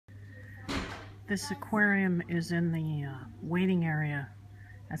This aquarium is in the waiting area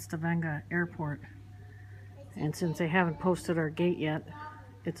at Stavanger airport, and since they haven't posted our gate yet,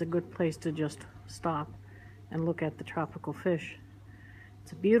 it's a good place to just stop and look at the tropical fish.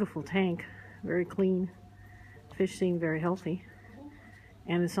 It's a beautiful tank, very clean. Fish seem very healthy,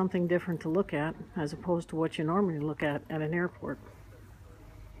 and it's something different to look at as opposed to what you normally look at an airport.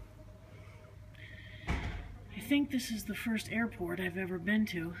 I think this is the first airport I've ever been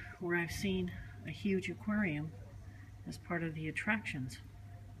to where I've seen a huge aquarium as part of the attractions.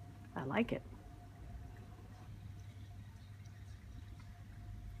 I like it.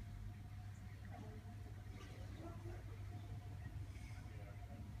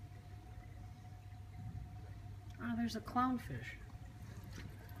 Oh, there's a clownfish.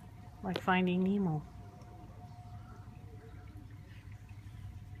 Like Finding Nemo.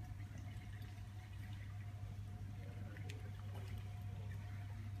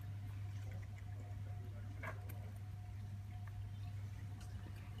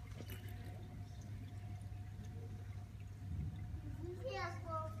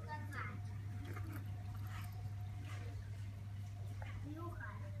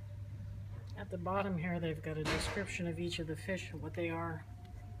 At the bottom here, they've got a description of each of the fish and what they are.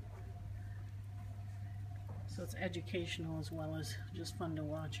 So it's educational as well as just fun to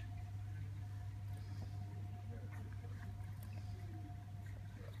watch.